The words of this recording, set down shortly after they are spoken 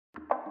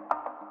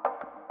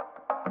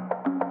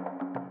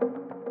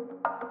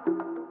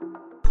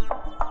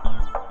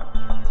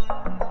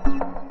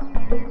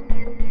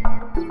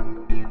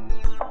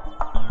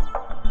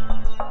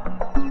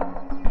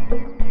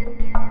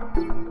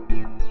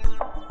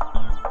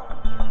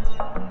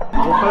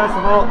first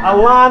of all,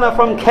 Alana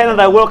from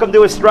Canada, welcome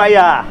to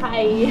Australia.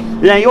 Hi.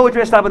 Yeah, you're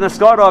dressed up in the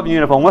skydiving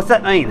uniform. What's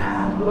that mean?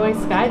 I'm going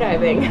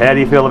skydiving. How do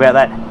you feel about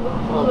that? A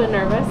little bit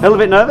nervous. A little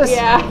bit nervous?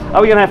 Yeah.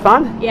 Are we going to have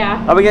fun?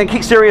 Yeah. Are we going to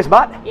kick serious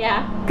butt?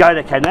 Yeah. Go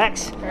to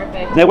Canax.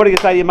 Perfect. Now, what are you going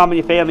to say to your mum and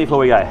your family before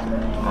we go? It's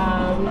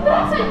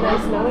been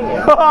nice knowing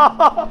you.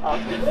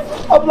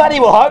 I bloody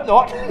well hope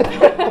not.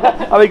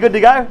 Are we good to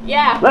go?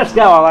 Yeah. Let's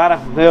go,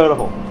 Alana.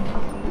 Beautiful.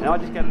 Now I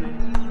just get in there.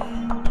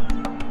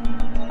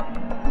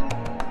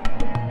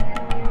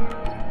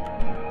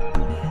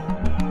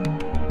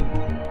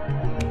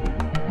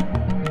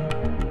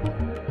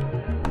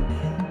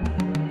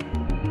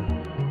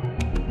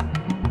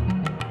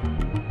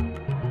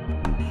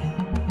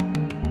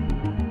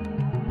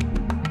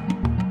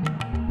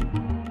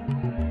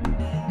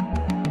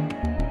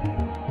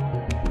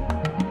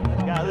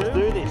 Let's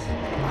do this.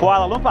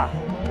 Kuala Lumpur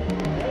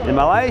in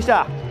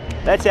Malaysia.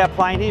 That's our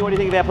plane here. What do you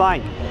think of our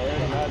plane?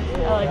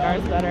 I like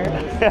ours better.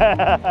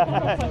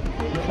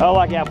 I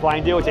like our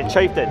plane too. It's a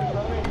Chieftain.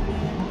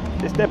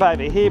 Just step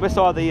over here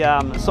beside the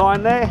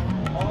sign there.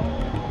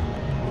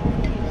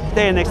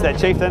 Stand next to that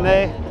Chieftain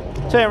there.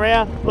 Turn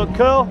around. Look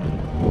cool.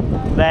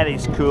 That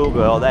is cool,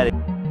 girl. That is.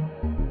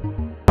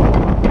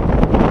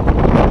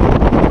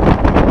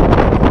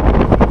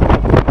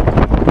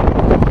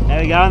 How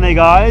we going there,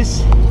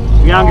 guys?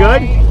 You going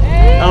good?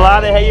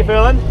 Alana, how you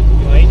feeling?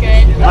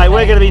 Good. Mate,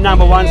 we're going to be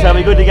number one, so are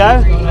we good to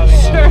go?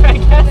 Sure, I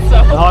guess so.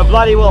 I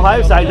bloody well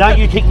hope so. Don't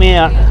you kick me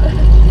out.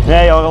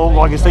 Yeah,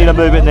 I can see the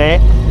movement there.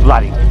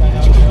 Bloody.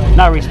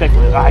 No respect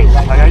for the race.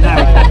 Okay, no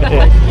respect for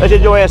it. Let's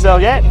enjoy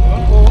ourselves, yeah?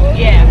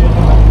 Yeah.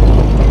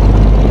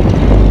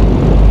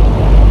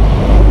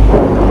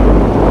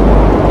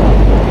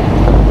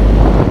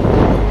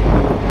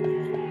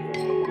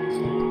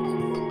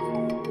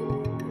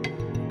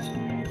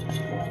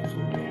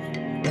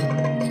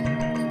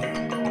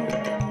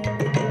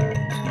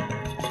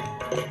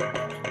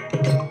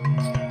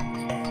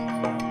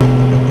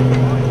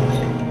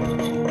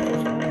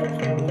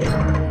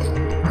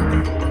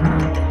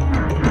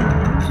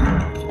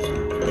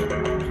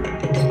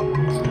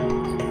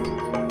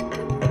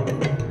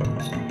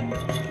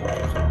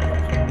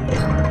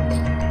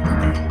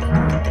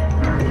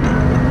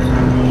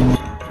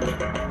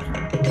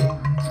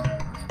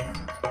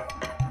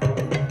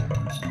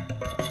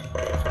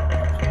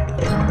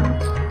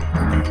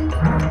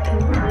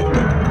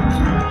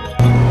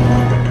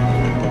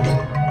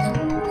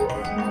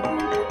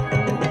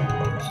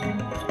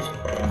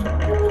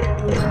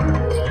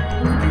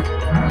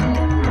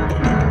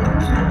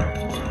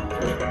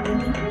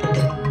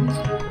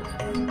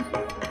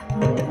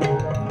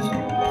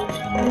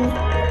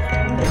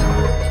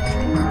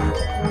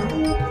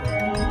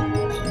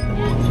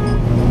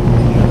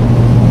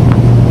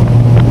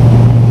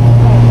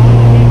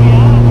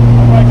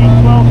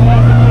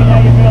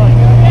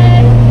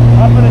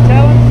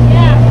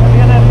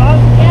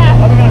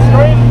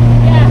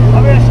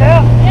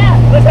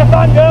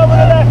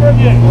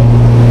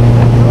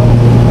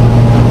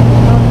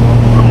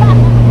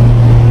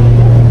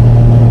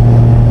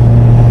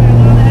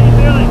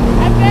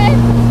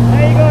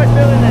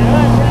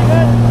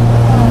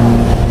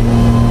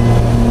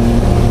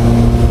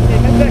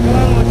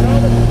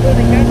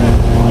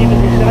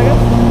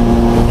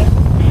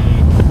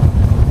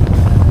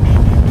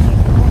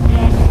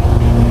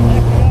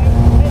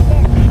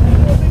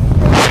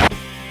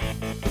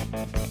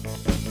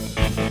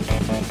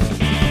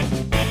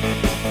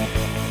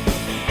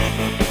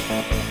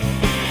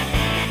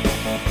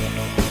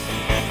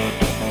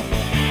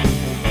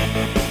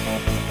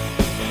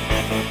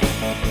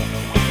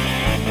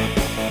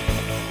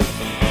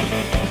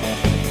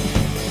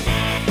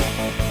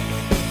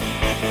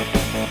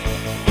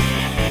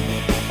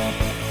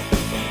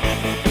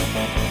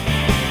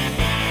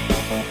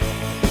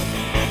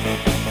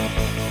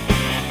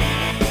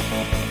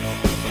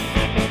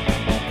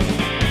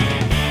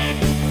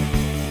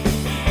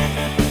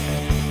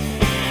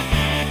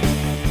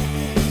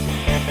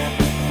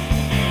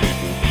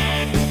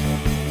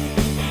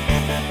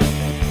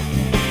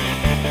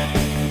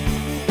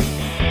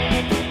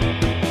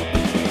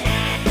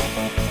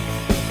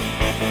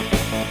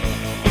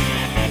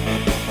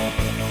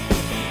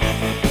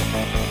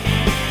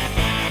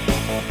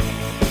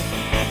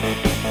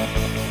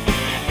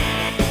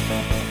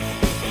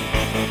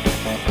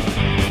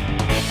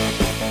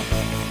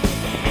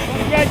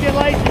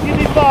 Congratulations, give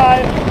me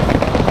 5.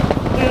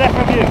 Look at that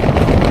review.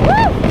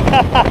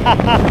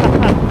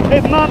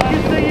 If Mum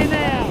can see you now.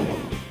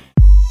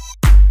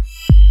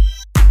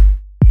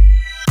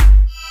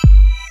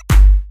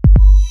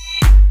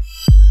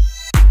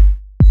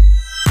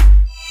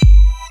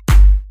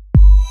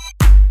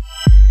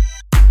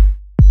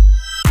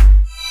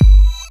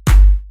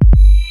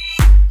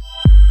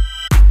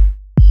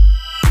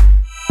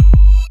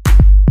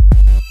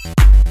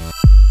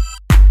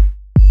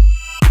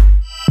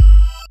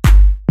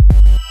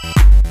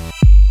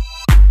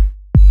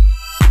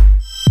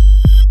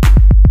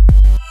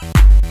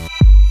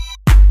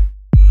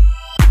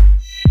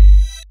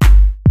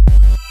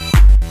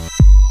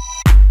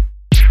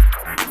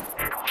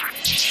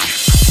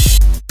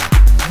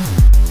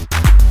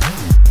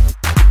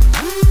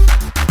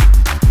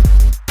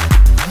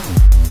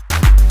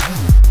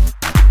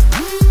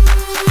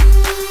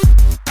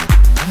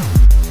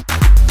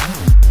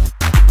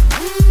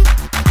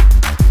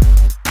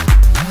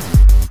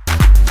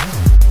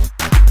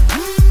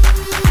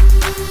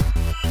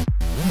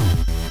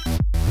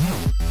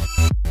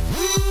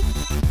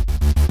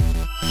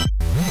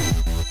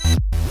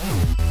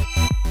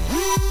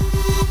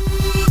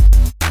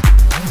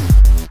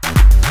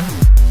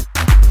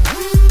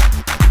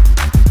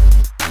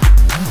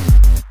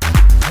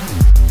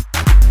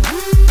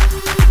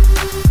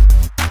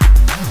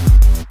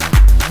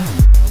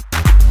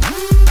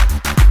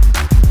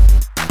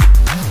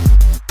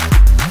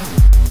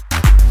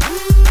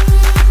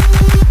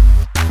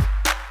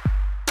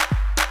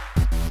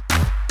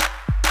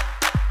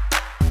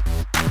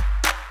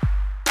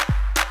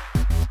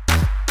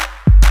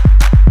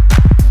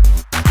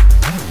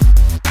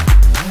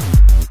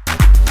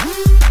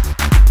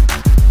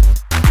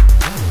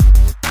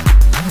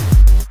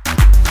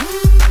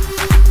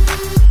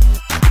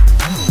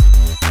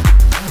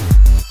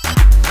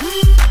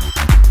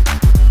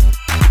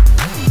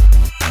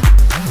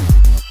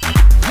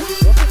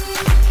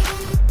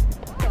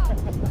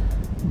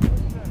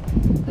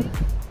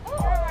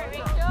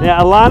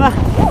 Now, Alana,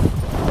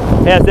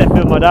 how's that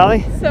feel, my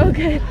darling? So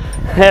good.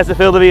 How's it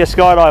feel to be a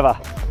skydiver?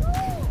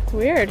 It's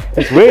weird.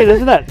 It's weird,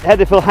 isn't it? How'd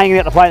it feel hanging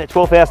out the plane at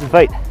 12,000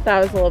 feet? That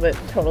was a little bit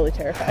totally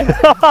terrifying.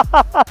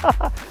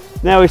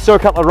 Now we saw a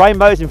couple of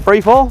rainbows in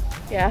free fall.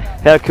 Yeah.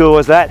 How cool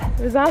was that?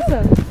 It was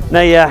awesome.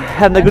 Now you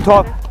having a good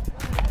time?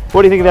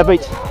 What do you think of our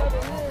beach?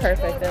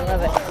 Perfect. I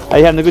love it. Are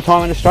you having a good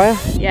time in Australia?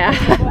 Yeah.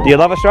 Do you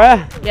love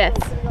Australia? Yes.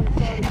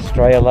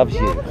 Australia loves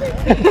you.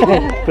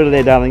 Put it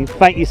there, darling.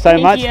 Thank you so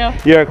much. You.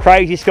 You're a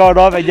crazy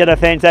skydiver and you did a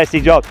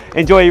fantastic job.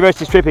 Enjoy your rest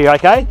of your trip here,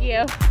 okay? Thank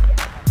you.